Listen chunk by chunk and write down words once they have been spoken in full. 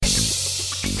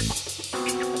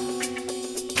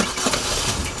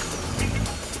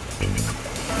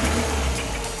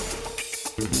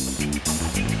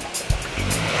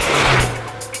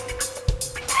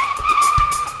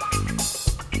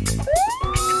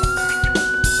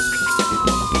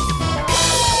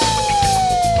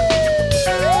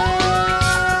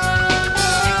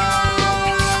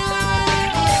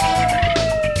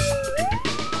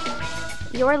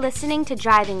You're listening to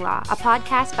Driving Law, a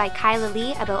podcast by Kyla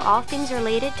Lee about all things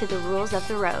related to the rules of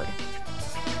the road.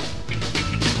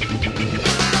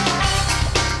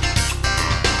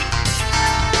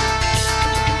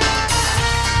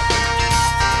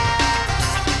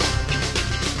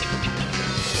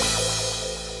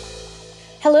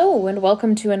 Hello, and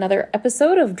welcome to another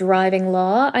episode of Driving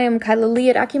Law. I am Kyla Lee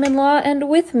at Acumen Law, and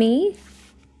with me,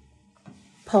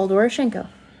 Paul Doroshenko.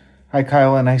 Hi,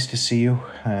 Kyla. Nice to see you,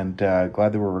 and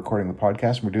glad that we're recording the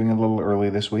podcast. We're doing it a little early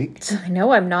this week. I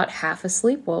know I'm not half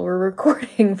asleep while we're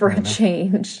recording for a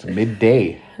change. It's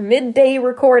midday. Midday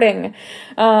recording.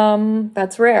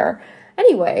 That's rare.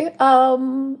 Anyway,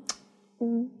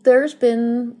 there's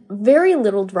been very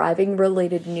little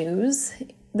driving-related news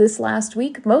this last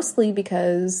week, mostly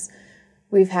because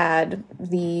we've had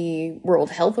the World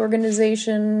Health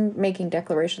Organization making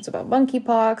declarations about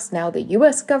monkeypox, now the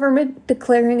U.S. government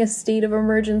declaring a state of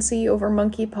emergency over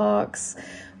monkeypox.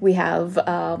 We have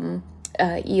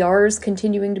ERs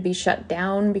continuing to be shut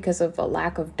down because of a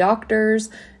lack of doctors,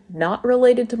 not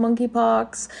related to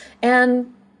monkeypox,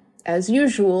 and, as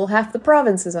usual, half the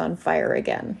province is on fire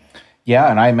again.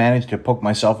 Yeah, and I managed to poke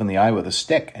myself in the eye with a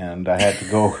stick, and I had to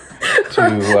go to...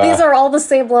 These are all the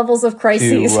same levels of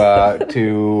crises.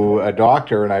 To a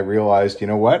doctor, and I realized, you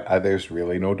know what? There's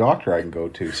really no doctor I can go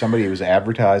to. Somebody was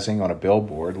advertising on a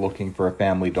billboard looking for a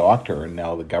family doctor, and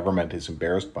now the government is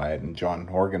embarrassed by it, and John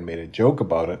Horgan made a joke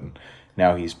about it, and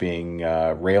now he's being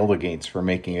railed against for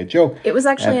making a joke. It was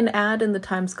actually an ad in the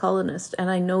Times Colonist,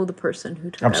 and I know the person who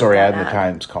took I'm sorry, ad in the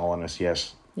Times Colonist,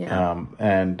 yes. Yeah.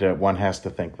 And one has to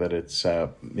think that it's,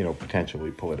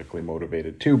 potentially politically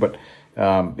motivated too, but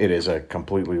it is a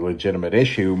completely legitimate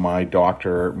issue. My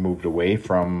doctor moved away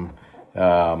from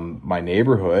my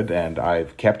neighborhood, and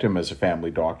I've kept him as a family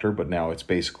doctor, but now it's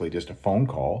basically just a phone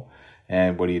call.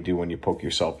 And what do you do when you poke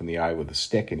yourself in the eye with a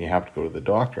stick and you have to go to the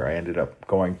doctor? I ended up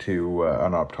going to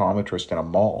an optometrist in a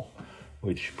mall,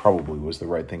 which probably was the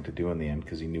right thing to do in the end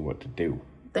because he knew what to do.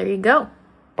 There you go.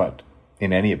 But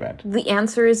in any event, the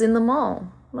answer is in the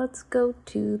mall. Let's go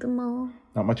to the mall.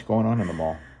 Not much going on in the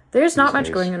mall. There's not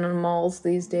much going on in malls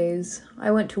these days. I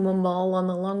went to a mall on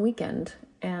the long weekend,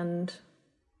 and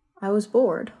I was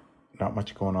bored. Not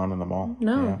much going on in the mall?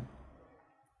 No. Yeah.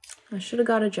 I should have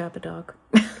got a Jabba dog.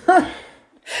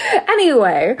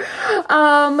 Anyway,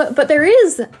 but there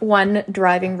is one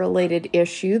driving-related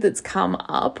issue that's come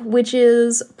up, which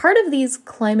is part of these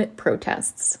climate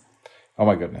protests. Oh,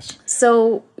 my goodness.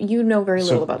 So you know very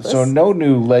little about this. So no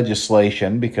new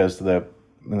legislation because the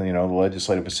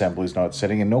Legislative Assembly is not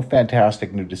sitting, and no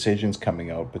fantastic new decisions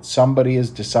coming out. But somebody has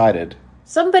decided.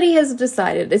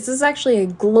 This is actually a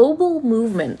global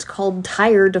movement called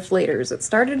Tire Deflators. It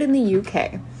started in the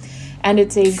UK. And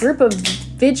it's a group of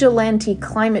vigilante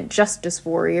climate justice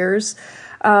warriors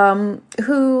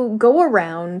who go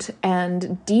around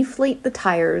and deflate the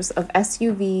tires of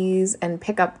SUVs and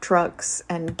pickup trucks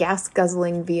and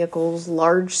gas-guzzling vehicles,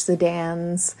 large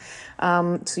sedans.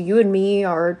 So you and me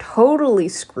are totally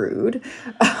screwed.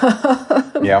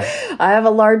 Yeah. I have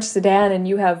a large sedan and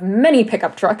you have many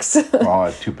pickup trucks. Well, I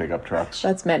have 2 pickup trucks.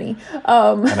 That's many.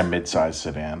 And a mid-sized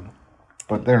sedan.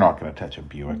 But they're not going to touch a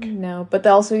Buick. No, but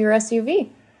also your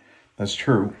SUV. That's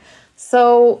true.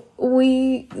 So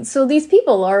these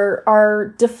people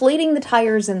are deflating the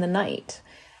tires in the night,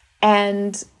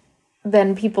 and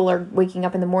then people are waking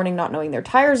up in the morning not knowing their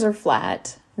tires are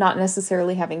flat, not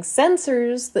necessarily having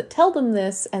sensors that tell them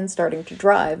this, and starting to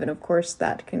drive. And of course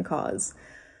that can cause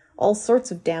all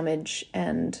sorts of damage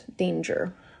and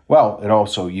danger. Well, it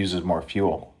also uses more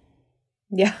fuel.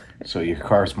 Yeah. So your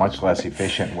car is much less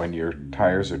efficient when your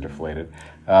tires are deflated.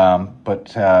 But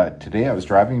today I was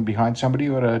driving behind somebody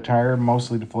who had a tire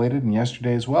mostly deflated, and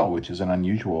yesterday as well, which is an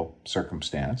unusual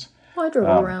circumstance. Well, I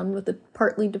drove around with a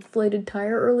partly deflated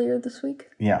tire earlier this week.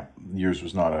 Yeah, yours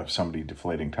was not somebody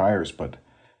deflating tires, but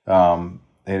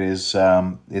it's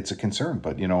a concern.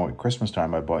 But, at Christmas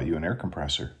time I bought you an air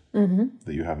compressor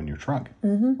that you have in your trunk,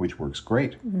 which works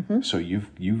great. So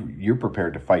you're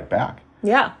prepared to fight back.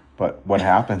 Yeah. But what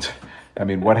happens?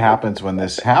 What happens when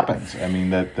this happens?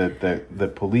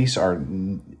 The police are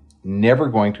never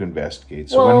going to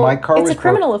investigate. So when my car was it's a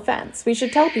criminal offense. We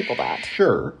should tell people that.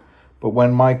 Sure. But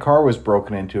when my car was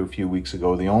broken into a few weeks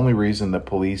ago, the only reason the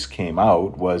police came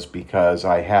out was because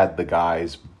I had the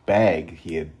guy's bag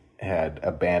he had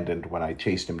abandoned when I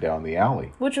chased him down the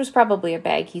alley. Which was probably a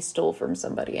bag he stole from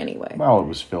somebody anyway. Well, it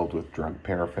was filled with drug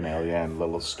paraphernalia and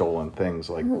little stolen things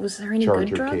like was there any charger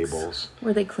good drugs? Cables.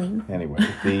 Were they clean? Anyway,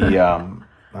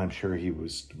 I'm sure he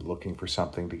was looking for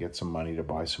something to get some money to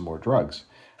buy some more drugs.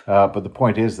 But the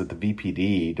point is that the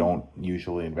BPD don't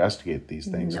usually investigate these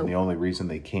things. Nope. And the only reason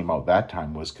they came out that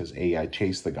time was because A, I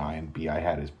chased the guy, and B, I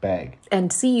had his bag.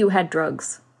 And C, you had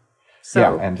drugs.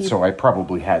 So I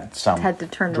probably had some had to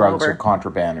turn them drugs over. or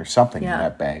contraband or something in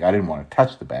that bag. I didn't want to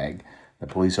touch the bag. The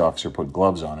police officer put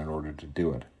gloves on in order to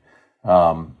do it.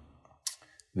 But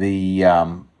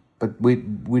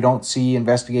we don't see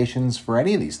investigations for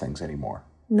any of these things anymore.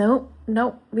 No,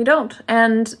 we don't.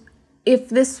 And if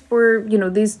this were,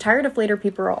 these tire deflator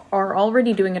people are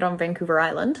already doing it on Vancouver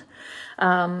Island.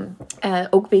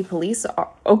 Oak Bay Police,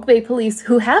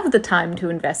 who have the time to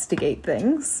investigate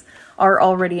things, are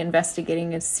already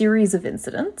investigating a series of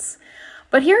incidents.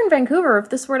 But here in Vancouver, if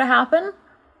this were to happen,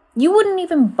 you wouldn't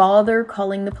even bother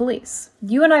calling the police.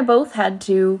 You and I both had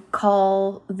to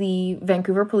call the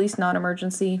Vancouver Police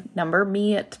non-emergency number,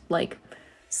 me at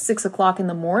 6 o'clock in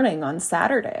the morning on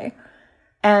Saturday.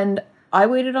 And I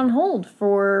waited on hold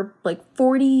for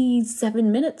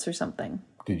 47 minutes or something.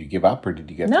 Did you give up or did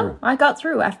you get through? No, I got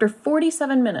through after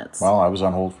 47 minutes. Well, I was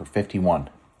on hold for 51.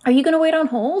 Are you going to wait on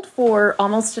hold for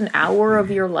almost an hour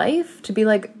of your life to be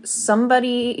like,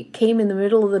 somebody came in the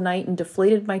middle of the night and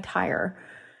deflated my tire?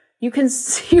 You can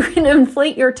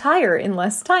inflate your tire in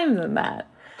less time than that.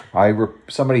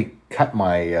 Somebody cut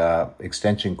my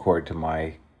extension cord to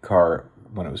my car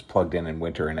when it was plugged in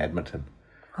winter in Edmonton.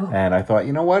 Oh. And I thought,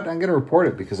 you know what? I'm going to report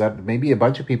it because maybe a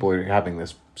bunch of people are having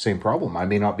this same problem. I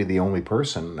may not be the only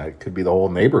person. It could be the whole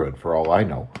neighborhood for all I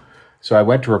know. So I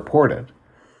went to report it.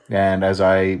 And as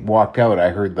I walked out, I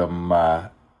heard them,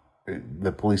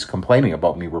 the police complaining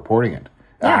about me reporting it.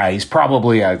 Yeah. He's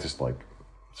probably,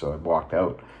 so I walked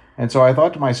out. And so I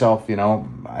thought to myself,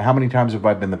 how many times have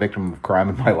I been the victim of crime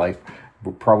in my life?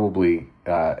 Probably,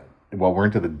 we're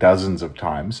into the dozens of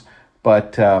times.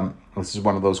 But this is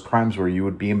one of those crimes where you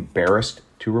would be embarrassed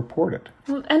to report it.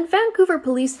 And Vancouver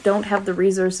police don't have the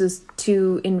resources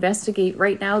to investigate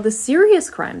right now the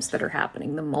serious crimes that are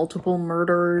happening. The multiple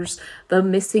murders, the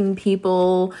missing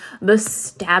people, the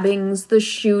stabbings, the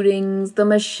shootings, the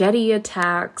machete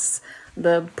attacks,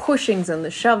 the pushings and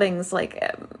the shovings.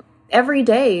 Every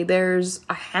day there's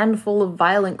a handful of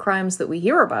violent crimes that we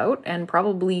hear about, and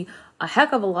probably a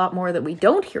heck of a lot more that we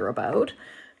don't hear about,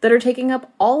 that are taking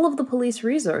up all of the police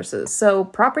resources. So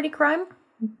property crime,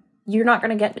 you're not going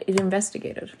to get it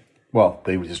investigated. Well,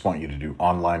 they just want you to do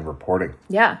online reporting.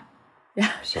 Yeah.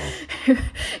 So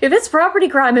if it's property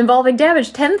crime involving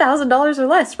damage $10,000 or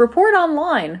less, report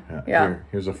online. Yeah.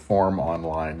 Here's a form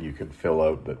online you can fill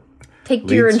out that take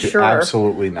to your insurer.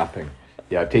 Absolutely nothing.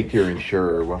 Yeah, take to your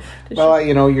insurer. Well,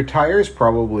 your tires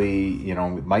probably,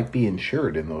 might be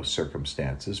insured in those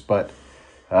circumstances, but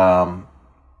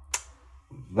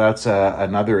that's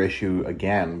another issue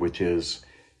again, which is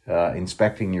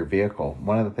inspecting your vehicle.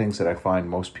 One of the things that I find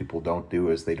most people don't do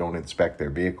is they don't inspect their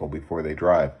vehicle before they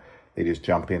drive. They just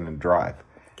jump in and drive.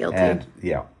 Guilty.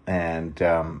 And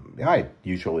I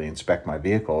usually inspect my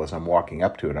vehicle as I'm walking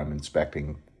up to it. I'm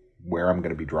inspecting where I'm going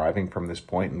to be driving from this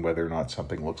point and whether or not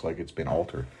something looks like it's been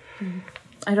altered. Mm-hmm.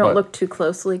 I don't look too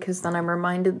closely because then I'm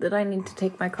reminded that I need to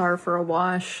take my car for a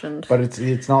wash. But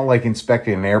it's not like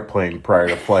inspecting an airplane prior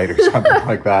to flight or something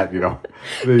like that,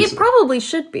 It probably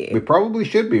should be. It probably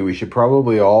should be. We should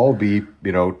probably all be,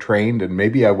 trained, and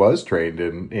maybe I was trained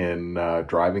in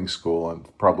driving school and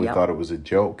probably thought it was a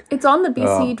joke. It's on the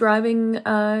BC driving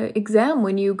exam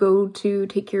when you go to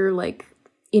take your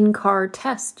in-car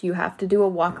test. You have to do a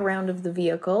walk around of the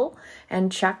vehicle and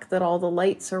check that all the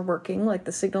lights are working, like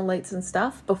the signal lights and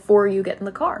stuff, before you get in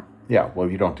the car. Yeah,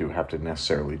 well, you don't have to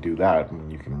necessarily do that. I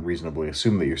mean, you can reasonably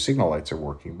assume that your signal lights are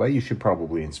working, but you should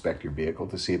probably inspect your vehicle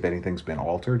to see if anything's been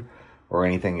altered or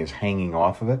anything is hanging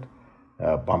off of it.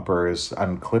 Bumper is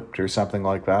unclipped or something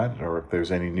like that, or if there's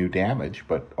any new damage,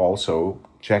 but also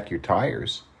check your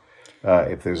tires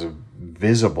if there's a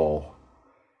visible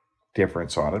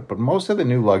difference on it. But most of the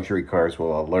new luxury cars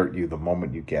will alert you the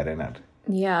moment you get in it.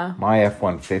 Yeah. My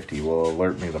F-150 will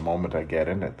alert me the moment I get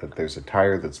in it that there's a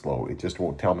tire that's low. It just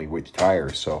won't tell me which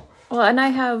tire, so... Well, and I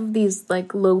have these,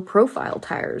 low-profile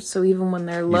tires, so even when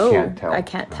they're low, I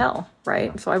can't tell,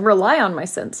 right? Yeah. So I rely on my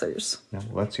sensors. Yeah,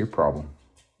 well, that's your problem.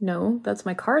 No, that's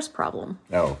my car's problem.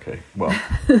 Oh, okay. Well,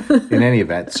 in any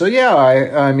event. So, yeah,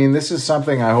 I mean, this is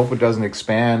something I hope it doesn't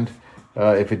expand.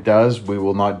 If it does, we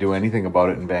will not do anything about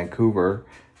it in Vancouver.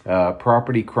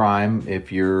 Property crime,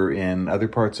 if you're in other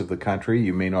parts of the country,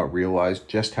 you may not realize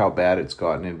just how bad it's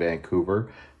gotten in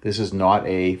Vancouver. This is not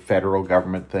a federal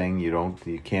government thing.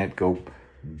 You can't go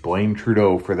blame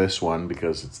Trudeau for this one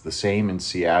because it's the same in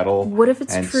Seattle. What if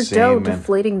it's Trudeau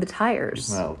deflating the tires?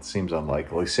 Well, it seems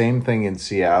unlikely. Same thing in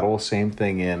Seattle, same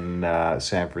thing in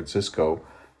San Francisco.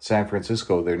 San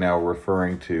Francisco, they're now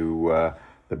referring to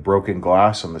the broken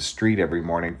glass on the street every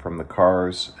morning from the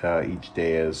cars each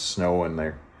day as snow in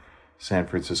their San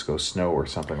Francisco snow or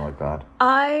something like that.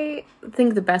 I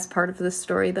think the best part of this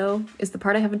story, though, is the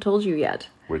part I haven't told you yet.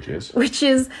 Which is? Which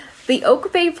is the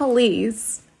Oak Bay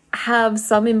police have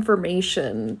some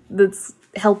information that's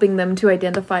helping them to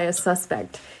identify a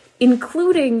suspect,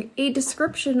 including a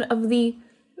description of the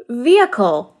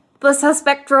vehicle the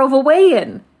suspect drove away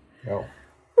in. Oh.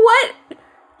 What?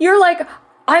 You're like,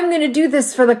 I'm going to do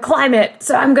this for the climate,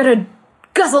 so I'm going to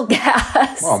guzzle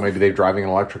gas. Well, maybe they're driving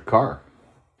an electric car.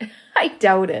 I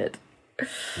doubt it.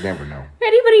 You never know.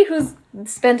 Anybody who's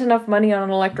spent enough money on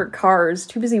an electric car is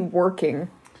too busy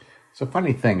working. It's a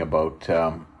funny thing about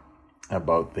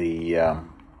the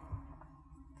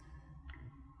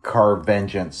car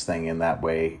vengeance thing in that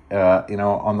way.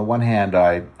 On the one hand,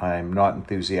 I'm not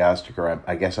enthusiastic, or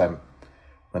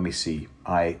let me see.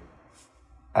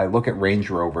 I look at Range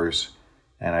Rovers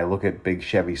and I look at big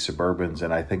Chevy Suburbans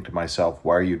and I think to myself,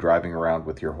 why are you driving around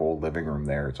with your whole living room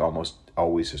there? It's almost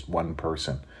always just one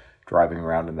person driving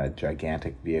around in that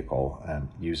gigantic vehicle and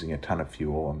using a ton of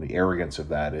fuel, and the arrogance of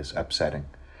that is upsetting.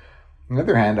 On the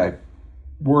other hand, I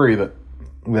worry that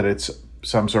it's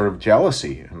some sort of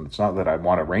jealousy, and it's not that I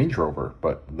want a Range Rover,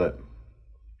 but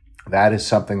that is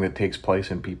something that takes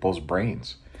place in people's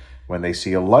brains when they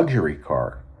see a luxury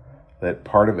car. That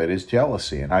part of it is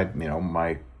jealousy, and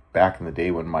back in the day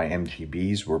when my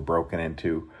MGBs were broken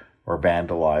into or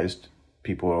vandalized,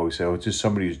 people would always say, "Oh, it's just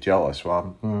somebody who's jealous."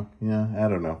 Well, I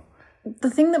don't know. The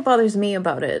thing that bothers me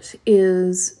about it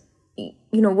is,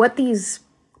 what these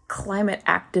climate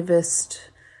activist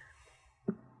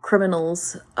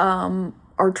criminals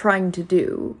are trying to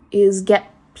do is get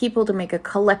people to make a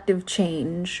collective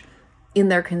change in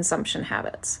their consumption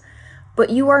habits. But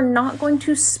you are not going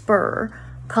to spur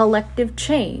collective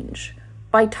change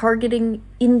by targeting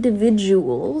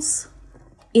individuals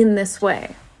in this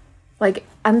way. Like,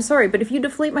 I'm sorry, but if you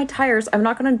deflate my tires, I'm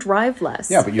not going to drive less.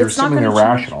 Yeah, but you're assuming they're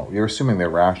rational. You're assuming they're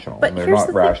rational, but and they're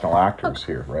not rational actors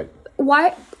here, right?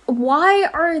 Why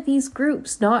are these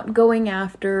groups not going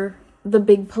after the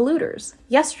big polluters?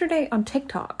 Yesterday on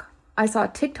TikTok, I saw a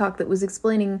TikTok that was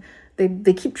explaining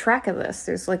they keep track of this.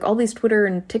 There's like all these Twitter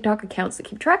and TikTok accounts that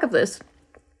keep track of this.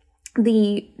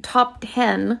 The top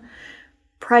 10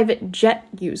 private jet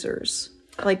users.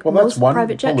 Like, well, that's one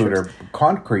private jet polluter. trips.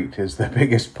 Concrete is the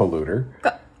biggest polluter.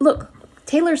 Look,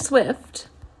 Taylor Swift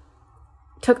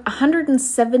took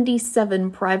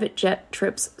 177 private jet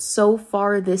trips so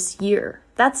far this year.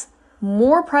 That's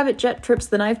more private jet trips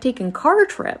than I've taken car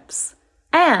trips.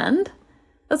 And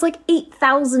that's like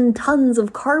 8,000 tons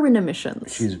of carbon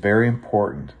emissions. She's very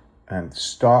important. And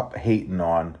stop hating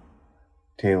on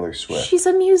Taylor Swift. She's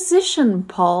a musician,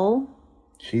 Paul.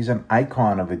 She's an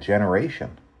icon of a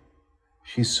generation.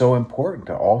 She's so important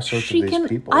to all sorts of these people.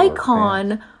 She can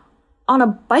icon on a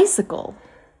bicycle.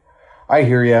 I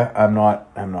hear you. I'm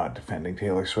not defending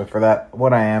Taylor Swift for that.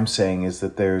 What I am saying is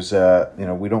that there's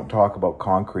we don't talk about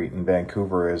concrete in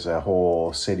Vancouver as a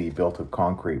whole city built of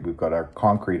concrete. We've got our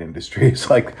concrete industry. It's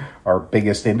like our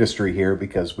biggest industry here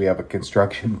because we have a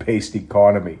construction-based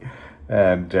economy.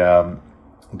 And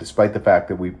despite the fact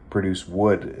that we produce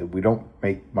wood, we don't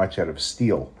make much out of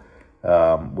steel.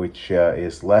 Which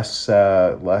is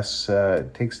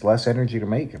takes less energy to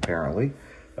make, apparently.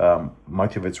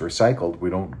 Much of it's recycled. We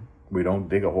don't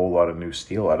dig a whole lot of new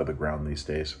steel out of the ground these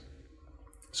days.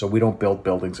 So we don't build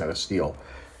buildings out of steel.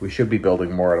 We should be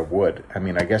building more out of wood. I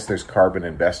mean, I guess there's carbon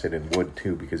invested in wood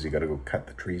too, because you got to go cut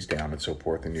the trees down and so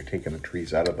forth, and you're taking the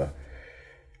trees out of the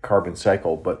carbon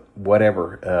cycle. But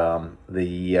whatever.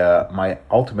 My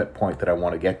ultimate point that I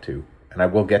want to get to, and I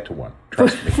will get to one,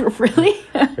 trust me. Really?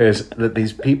 Is that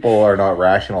these people are not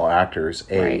rational actors,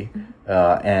 A,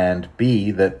 right. And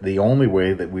B, that the only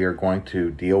way that we are going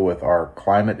to deal with our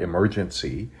climate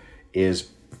emergency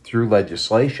is through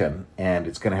legislation, and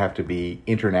it's going to have to be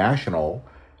international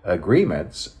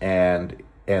agreements, and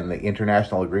the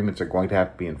international agreements are going to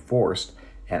have to be enforced,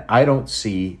 and I don't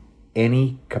see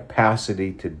any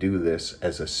capacity to do this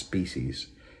as a species,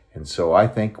 and so I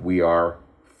think we are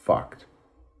fucked.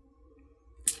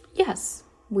 Yes,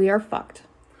 we are fucked.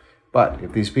 But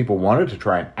if these people wanted to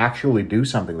try and actually do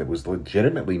something that was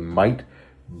legitimately might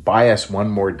buy us one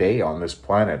more day on this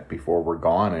planet before we're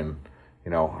gone in,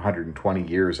 120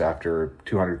 years after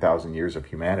 200,000 years of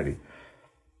humanity,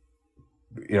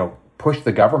 push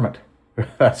the government.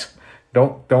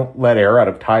 Don't let air out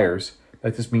of tires.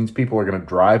 That just means people are going to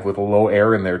drive with a low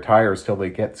air in their tires till they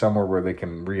get somewhere where they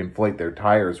can reinflate their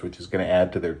tires, which is going to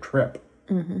add to their trip.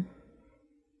 Mm-hmm.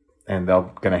 And they're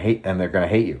going to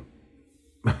hate you.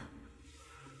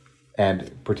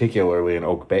 and particularly in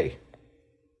Oak Bay.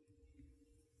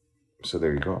 So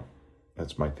there you go.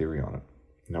 That's my theory on it.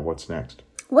 Now, what's next?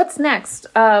 What's next?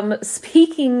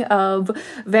 Speaking of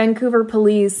Vancouver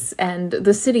police and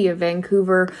the city of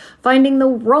Vancouver finding the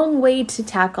wrong way to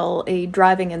tackle a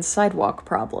driving and sidewalk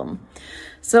problem.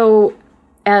 So,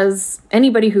 as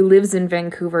anybody who lives in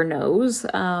Vancouver knows,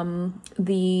 during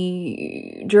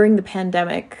the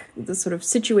pandemic, the sort of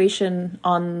situation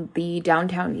on the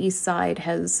downtown east side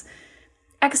has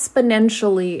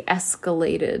exponentially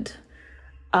escalated,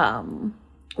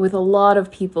 with a lot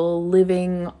of people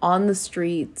living on the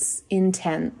streets in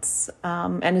tents,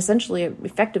 and essentially,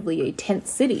 effectively, a tent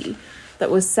city that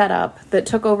was set up that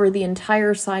took over the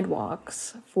entire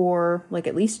sidewalks for like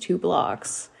at least 2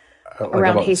 blocks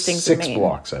around Hastings and Main. 6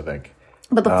 blocks, I think.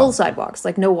 But the full sidewalks,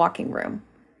 like no walking room.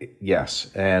 Yes,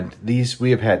 and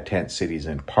we have had tent cities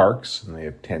in parks, and they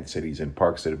have tent cities in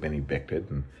parks that have been evicted,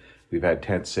 and we've had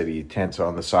tents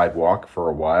on the sidewalk for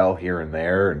a while here and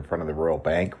there in front of the Royal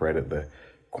Bank, right at the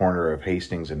corner of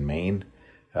Hastings and Main.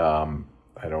 I'm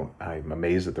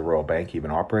amazed that the Royal Bank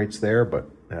even operates there, but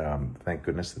thank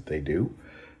goodness that they do.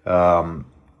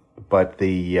 But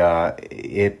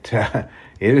it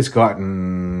has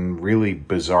gotten really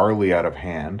bizarrely out of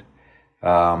hand,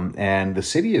 and the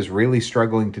city is really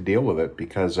struggling to deal with it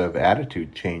because of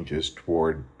attitude changes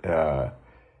toward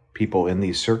people in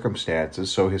these circumstances.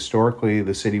 So historically,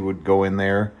 the city would go in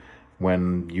there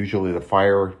when usually the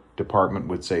fire department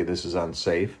would say this is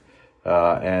unsafe,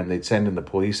 and they'd send in the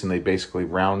police, and they basically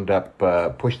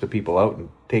push the people out and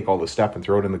take all the stuff and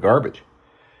throw it in the garbage.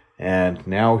 And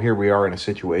now here we are in a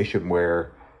situation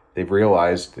where they've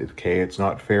realized, okay, it's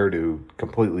not fair to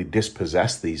completely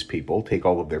dispossess these people, take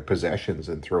all of their possessions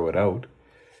and throw it out.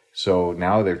 So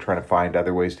now they're trying to find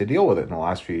other ways to deal with it. In the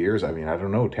last few years, I mean, I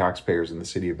don't know, taxpayers in the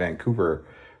city of Vancouver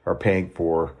are paying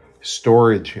for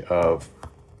storage of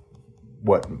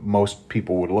what most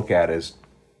people would look at as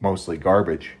mostly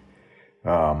garbage,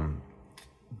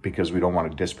 because we don't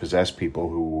want to dispossess people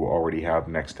who already have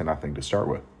next to nothing to start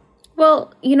with.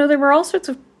 Well, there were all sorts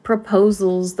of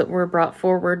proposals that were brought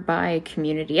forward by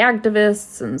community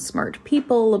activists and smart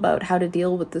people about how to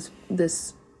deal with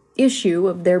this issue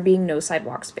of there being no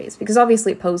sidewalk space, because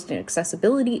obviously it posed an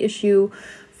accessibility issue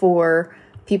for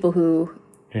people who...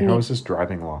 Hey, how is this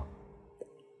driving law?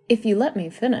 If you let me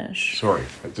finish. Sorry,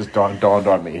 it just dawned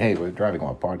on me. Hey, we're driving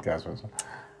law podcast.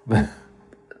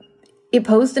 It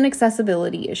posed an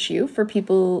accessibility issue for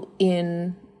people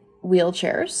in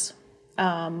wheelchairs,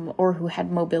 or who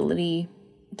had mobility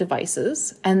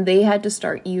devices, and they had to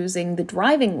start using the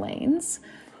driving lanes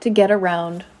to get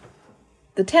around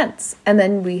the tents. And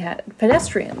then we had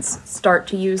pedestrians start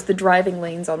to use the driving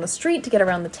lanes on the street to get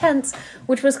around the tents,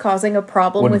 which was causing a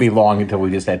problem. Wouldn't be long until we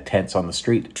just had tents on the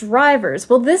street. Drivers.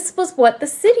 Well, this was what the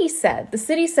city said. The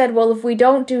city said, well, if we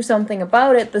don't do something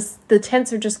about it, the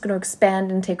tents are just going to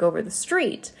expand and take over the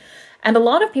street. And a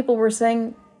lot of people were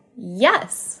saying,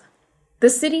 yes, the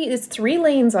city is 3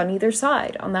 lanes on either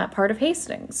side on that part of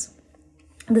Hastings.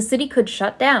 The city could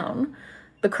shut down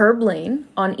the curb lane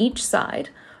on each side,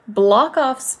 block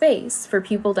off space for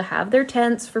people to have their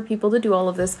tents, for people to do all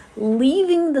of this,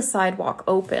 leaving the sidewalk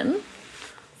open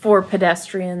for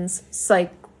pedestrians,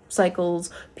 cycles,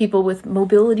 people with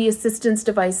mobility assistance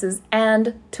devices,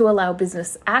 and to allow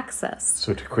business access.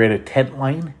 So to create a tent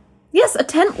lane? Yes, a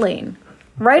tent lane,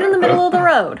 right in the middle of the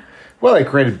road. Well, they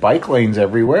created bike lanes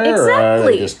everywhere.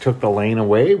 Exactly. They just took the lane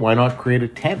away. Why not create a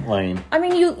tent lane? I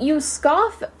mean, you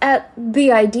scoff at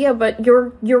the idea, but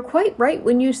you're quite right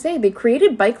when you say they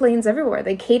created bike lanes everywhere.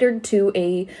 They catered to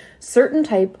a certain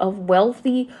type of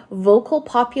wealthy, vocal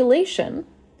population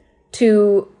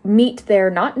to meet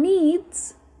their, not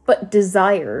needs, but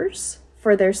desires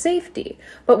for their safety.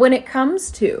 But when it comes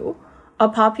to a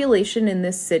population in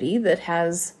this city that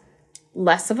has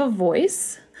less of a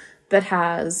voice, that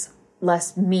has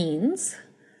less means,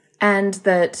 and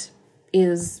that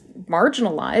is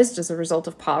marginalized as a result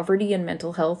of poverty and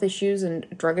mental health issues and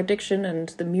drug addiction and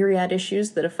the myriad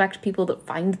issues that affect people that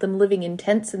find them living in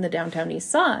tents in the downtown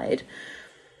east side,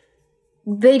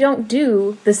 they don't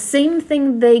do the same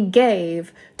thing they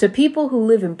gave to people who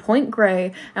live in Point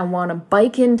Grey and want to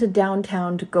bike into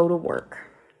downtown to go to work.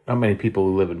 Not many people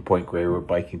who live in Point Grey were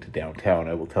biking to downtown.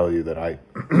 I will tell you that I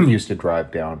used to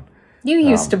drive down. You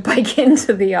used to bike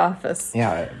into the office.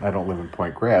 Yeah, I don't live in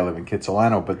Point Grey. I live in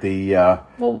Kitsilano. But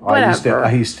whatever.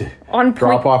 I used to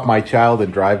drop off my child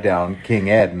and drive down King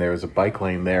Ed, and there was a bike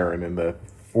lane there. And in the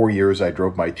 4 years I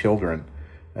drove my children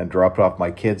and dropped off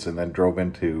my kids and then drove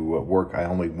into work, I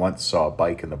only once saw a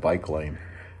bike in the bike lane.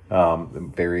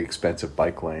 very expensive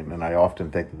bike lane. And I often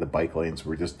think that the bike lanes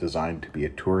were just designed to be a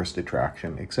tourist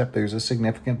attraction, except there's a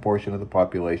significant portion of the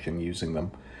population using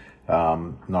them,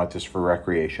 not just for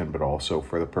recreation, but also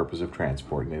for the purpose of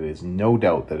transport. And it is no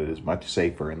doubt that it is much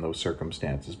safer in those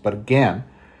circumstances. But again,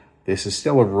 this is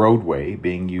still a roadway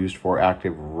being used for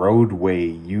active roadway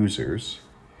users.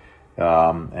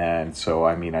 And so,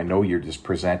 I mean, I know you're just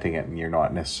presenting it and you're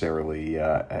not necessarily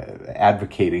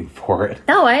advocating for it.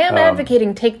 No, I am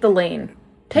advocating take the lane.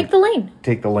 Take the lane.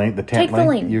 Take the lane, the tent lane? Take the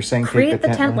lane. You're saying create take the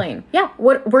tent lane. Yeah,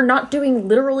 we're not doing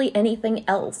literally anything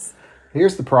else.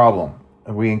 Here's the problem.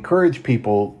 We encourage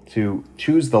people to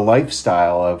choose the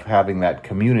lifestyle of having that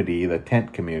community, the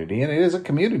tent community, and it is a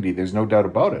community, there's no doubt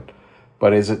about it.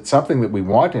 But is it something that we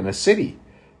want in a city?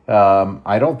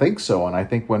 I don't think so. And I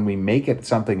think when we make it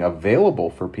something available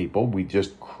for people, we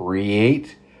just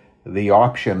create the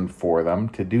option for them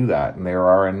to do that. And there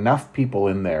are enough people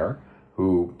in there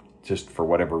who just for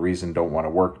whatever reason don't want to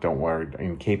work, are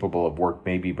incapable of work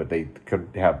maybe, but they could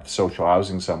have social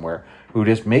housing somewhere, who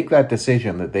just make that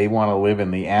decision that they want to live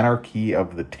in the anarchy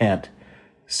of the tent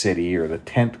city or the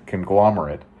tent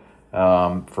conglomerate.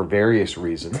 For various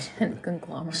reasons.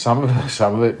 Some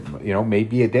of it, may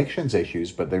be addictions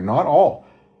issues, but they're not all,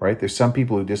 right? There's some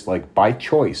people who just by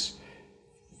choice,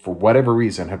 for whatever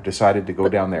reason, have decided to go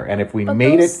down there. And if we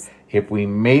made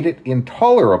it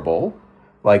intolerable,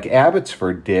 like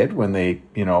Abbotsford did when they,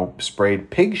 sprayed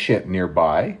pig shit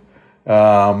nearby,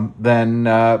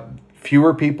 then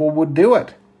fewer people would do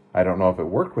it. I don't know if it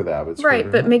worked with Abbotsford. Right,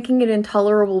 but making it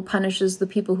intolerable punishes the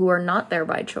people who are not there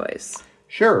by choice.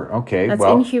 Sure. Okay. That's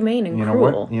inhumane and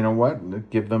cruel. You know what?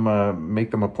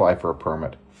 Make them apply for a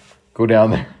permit. Go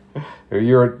down there.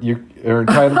 You're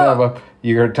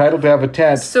entitled to have a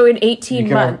tent. So in 18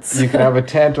 months, you can have a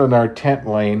tent on our tent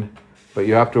lane, but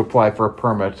you have to apply for a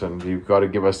permit, and you've got to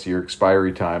give us your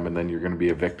expiry time, and then you're going to be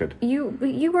evicted. You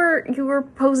were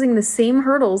posing the same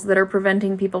hurdles that are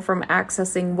preventing people from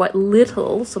accessing what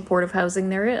little supportive housing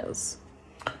there is.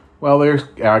 Well, there's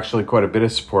actually quite a bit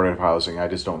of supportive housing. I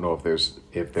just don't know if there's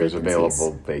vacancies.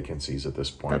 Available vacancies at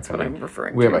this point. That's what I'm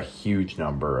referring to. We have a huge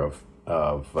number of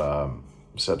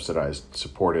subsidized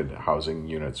supported housing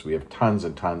units. We have tons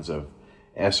and tons of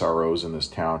SROs in this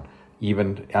town.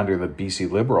 Even under the BC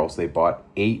Liberals, they bought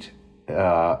 8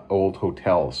 old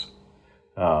hotels.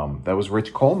 That was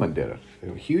Rich Coleman did it.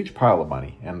 A huge pile of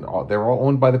money, and they're all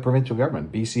owned by the provincial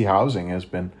government. BC Housing has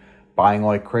been buying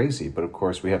like crazy, but of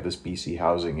course we have this BC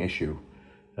housing issue,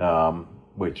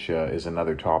 which is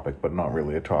another topic, but not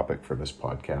really a topic for this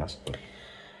podcast. But.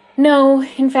 No,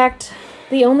 in fact,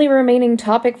 the only remaining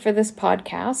topic for this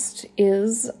podcast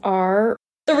is The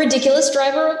Ridiculous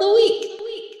Driver of the Week.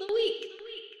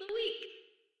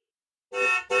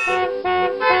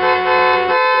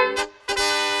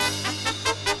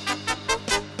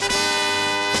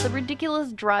 The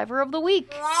Ridiculous Driver of the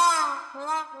Week.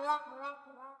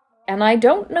 And I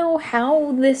don't know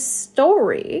how this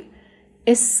story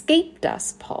escaped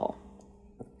us, Paul.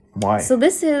 Why? So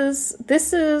this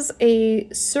is a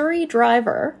Surrey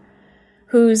driver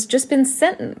who's just been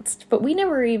sentenced, but we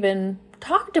never even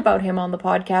talked about him on the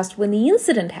podcast when the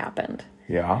incident happened.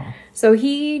 Yeah. So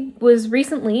he was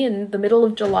recently, in the middle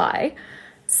of July,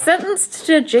 sentenced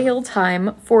to jail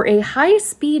time for a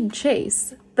high-speed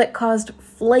chase that caused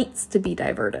flights to be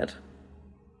diverted.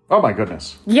 Oh my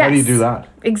goodness. Yes. How do you do that?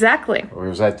 Exactly. Or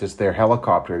was that just their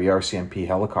helicopter, the RCMP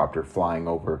helicopter flying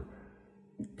over,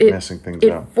 messing things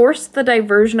up? It forced the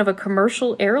diversion of a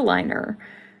commercial airliner,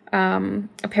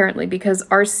 apparently, because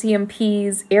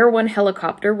RCMP's Air One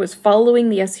helicopter was following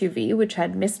the SUV, which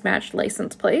had mismatched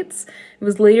license plates. It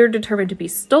was later determined to be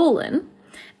stolen.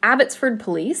 Abbotsford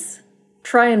police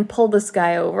try and pull this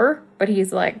guy over, but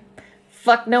he's like,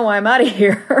 fuck no, I'm out of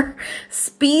here.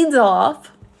 Speeds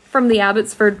off from the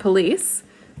Abbotsford police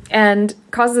and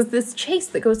causes this chase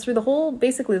that goes through the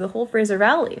whole Fraser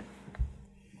Valley.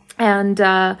 And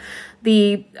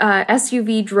the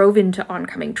SUV drove into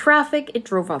oncoming traffic. It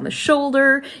drove on the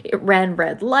shoulder. It ran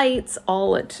red lights,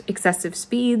 all at excessive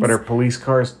speeds. But are police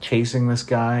cars chasing this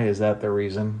guy? Is that the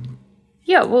reason?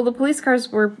 Yeah, well, the police cars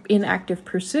were in active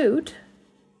pursuit.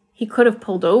 He could have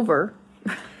pulled over.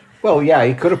 Well, yeah,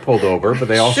 he could have pulled over, but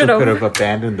they also could have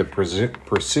abandoned the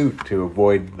pursuit to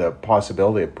avoid the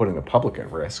possibility of putting the public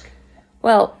at risk.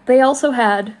 Well, they also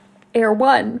had Air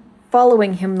One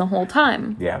following him the whole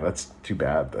time. Yeah, that's too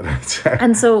bad.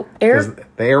 And so the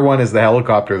Air One is the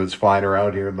helicopter that's flying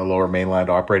around here in the Lower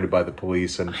Mainland, operated by the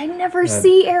police. And I never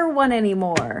see Air One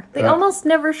anymore. They almost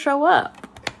never show up.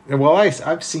 Well,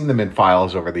 I've seen them in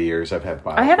files over the years. I've had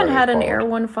files. I haven't had an Air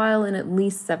One file in at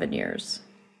least 7 years.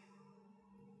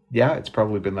 Yeah, it's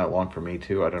probably been that long for me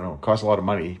too. I don't know. It costs a lot of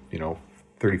money,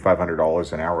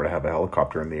 $3,500 an hour to have a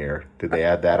helicopter in the air. Did they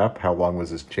add that up? How long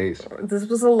was this chase? This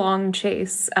was a long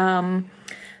chase.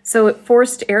 So it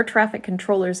forced air traffic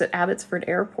controllers at Abbotsford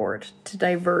Airport to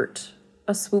divert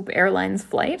a Swoop Airlines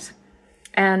flight.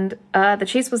 And the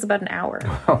chase was about an hour.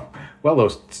 Well,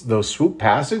 those Swoop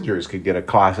passengers could get a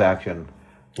class action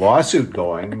lawsuit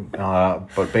going,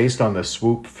 but based on the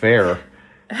Swoop fare,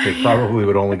 they probably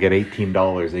would only get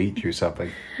 $18 each or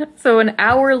something. So an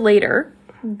hour later,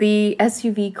 the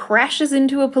SUV crashes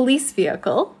into a police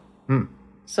vehicle.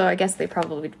 So I guess they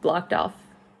probably blocked off.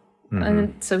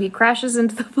 And so he crashes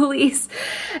into the police,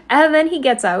 and then he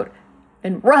gets out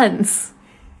and runs.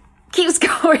 Keeps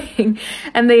going.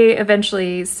 And they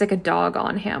eventually stick a dog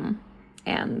on him.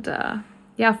 And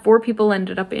 4 people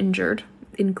ended up injured,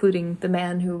 including the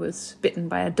man who was bitten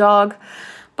by a dog.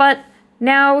 But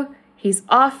now he's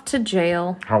off to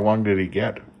jail. How long did he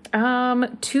get?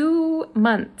 2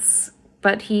 months.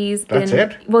 But he's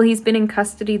been in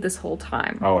custody this whole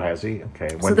time. Oh, has he? Okay.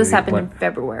 So this happened in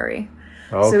February.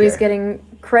 Okay. So he's getting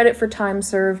credit for time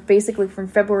served basically from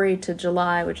February to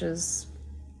July, which is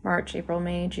March, April,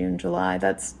 May, June, July.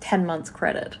 That's 10 months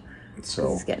credit.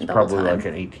 So it's probably like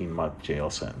an 18-month jail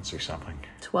sentence or something.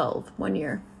 12, 1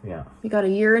 year. Yeah. You got a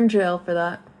year in jail for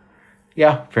that.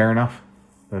 Yeah, fair enough.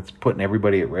 That's putting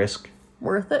everybody at risk.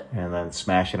 Worth it? And then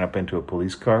smashing up into a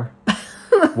police car.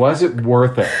 Was it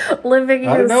worth it? Living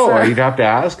I don't know. You'd have to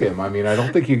ask him. I mean, I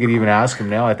don't think you could even ask him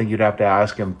now. I think you'd have to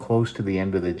ask him close to the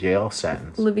end of the jail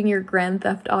sentence. Living your Grand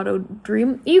Theft Auto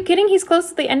dream. Are you kidding? He's close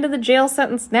to the end of the jail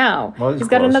sentence now. Well, he's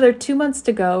got another 2 months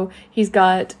to go. He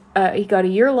got a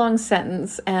year-long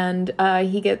sentence, and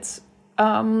he gets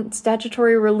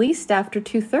statutory released after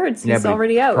 2/3. He's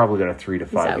already out. Probably got a 3 to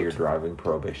 5 year driving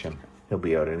prohibition. He'll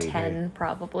be out any day. 10,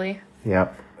 probably.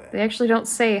 Yep. They actually don't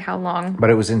say how long. But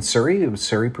it was in Surrey? It was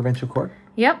Surrey Provincial Court?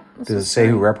 Yep. Does it say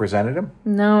who represented him?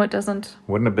 No, it doesn't.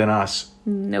 Wouldn't have been us.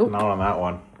 Nope. Not on that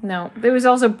one. No. There was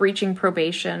also breaching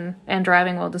probation and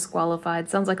driving while disqualified.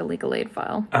 Sounds like a legal aid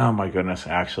file. Oh my goodness.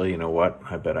 Actually, you know what?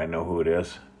 I bet I know who it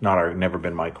is. Never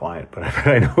been my client, but I bet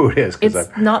I know who it is. It's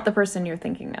not the person you're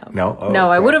thinking of. No? Oh, no,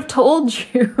 okay. I would have told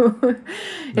you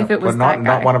if it was that guy.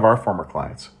 Not one of our former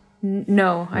clients.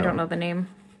 No, I don't know the name.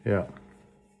 Yeah.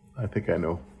 I think I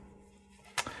know.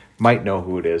 Might know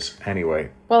who it is.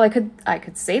 Anyway. Well, I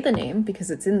could say the name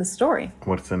because it's in the story.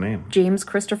 What's the name? James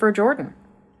Christopher Jordan.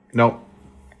 No.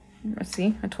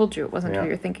 See, I told you it wasn't who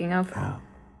you're thinking of.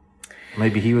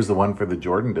 Maybe he was the one for the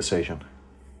Jordan decision.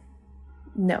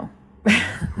 No.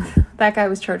 That guy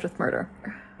was charged with murder.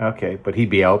 Okay, but he'd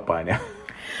be out by now.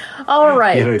 All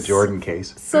right. He had a Jordan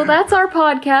case. So that's our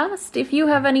podcast. If you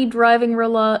have any driving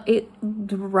related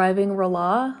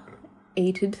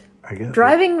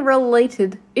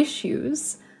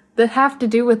issues that have to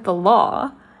do with the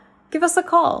law, give us a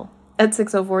call at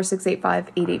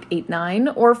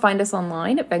 604-685-8889 or find us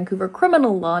online at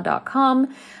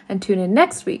vancouvercriminallaw.com and tune in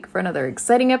next week for another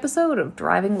exciting episode of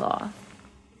Driving Law.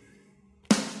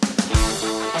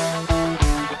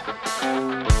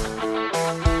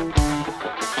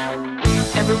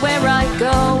 Everywhere I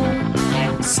go,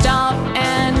 stop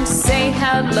and say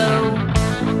hello.